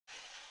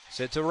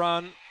Set to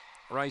run.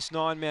 Race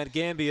 9,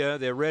 Mt-Gambier.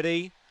 They're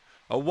ready.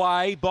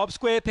 Away. Bob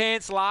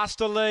Squarepants last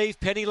to leave.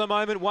 Penny Le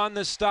Moment won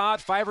the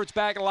start. Favourites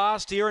back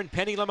last here, and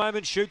Penny Le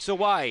Moment shoots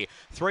away.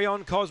 3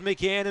 on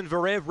Cosmic Ann, and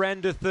Varev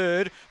ran to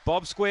third.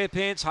 Bob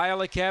Squarepants,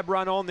 Hail a Cab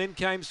run on. Then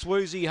came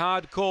Swoozy,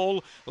 Hard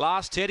Call.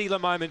 Last Teddy Le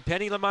Moment.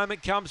 Penny Le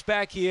Moment comes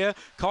back here.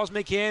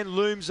 Cosmic Ann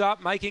looms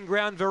up, making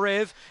ground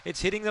Varev.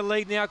 It's hitting the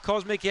lead now.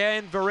 Cosmic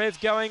Ann. Varev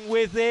going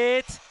with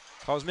it.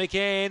 Cosmic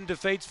Ann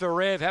defeats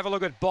Varev. Have a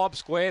look at Bob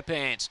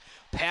Squarepants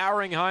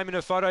powering home in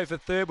a photo for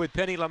third with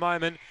Penny Le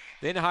Moment.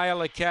 Then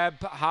Hail a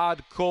Cab,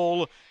 Hard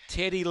Call,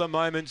 Teddy Le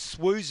Moment,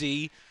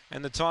 Swoozy,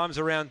 and the time's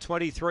around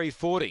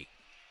 23:40.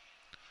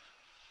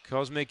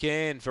 Cosmic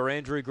Ann for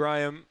Andrew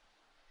Graham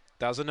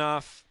does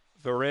enough.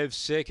 Varev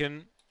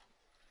second.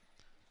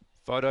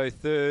 Photo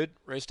third,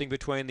 resting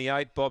between the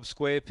 8 Bob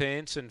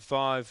Squarepants and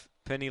 5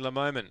 Penny Le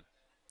Moment.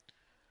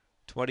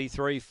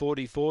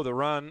 23:44 the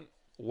run,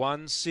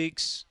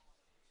 1-6.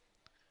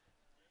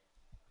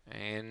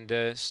 And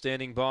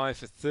standing by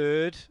for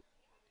third.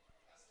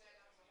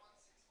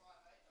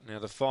 Now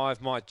the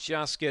 5 might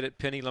just get it.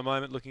 Penny Le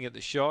Moment looking at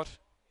the shot.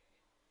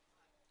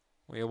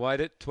 We await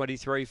it.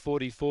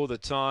 23:44 the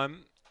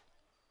time.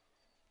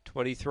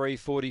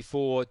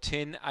 23:44,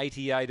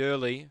 10:88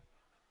 early.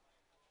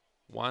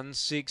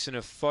 1-6 and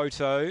a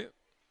photo.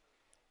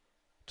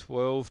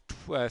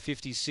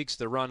 12:56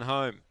 the run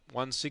home.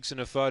 1-6 and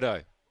a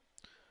photo.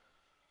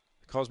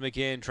 Cosmic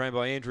Ann trained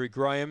by Andrew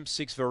Graham.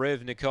 6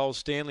 Varev. Nicole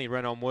Stanley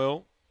ran on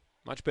well.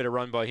 Much better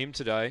run by him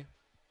today.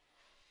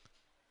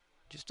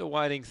 Just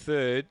awaiting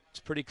third. It's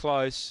pretty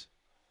close.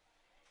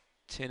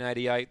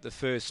 10:88 the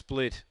first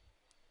split.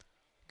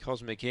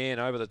 Cosmic Ann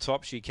over the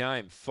top she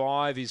came.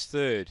 5 is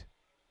third.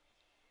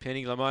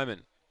 Penny Le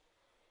Moment.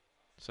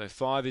 So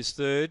 5 is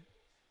third.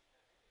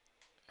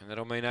 And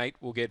that'll mean 8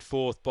 will get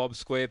fourth. Bob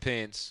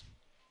Squarepants.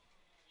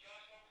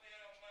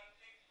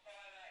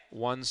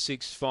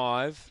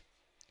 1-6-5.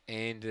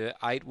 And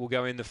 8 will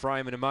go in the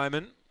frame in a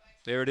moment.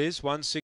 There it is. 1-6.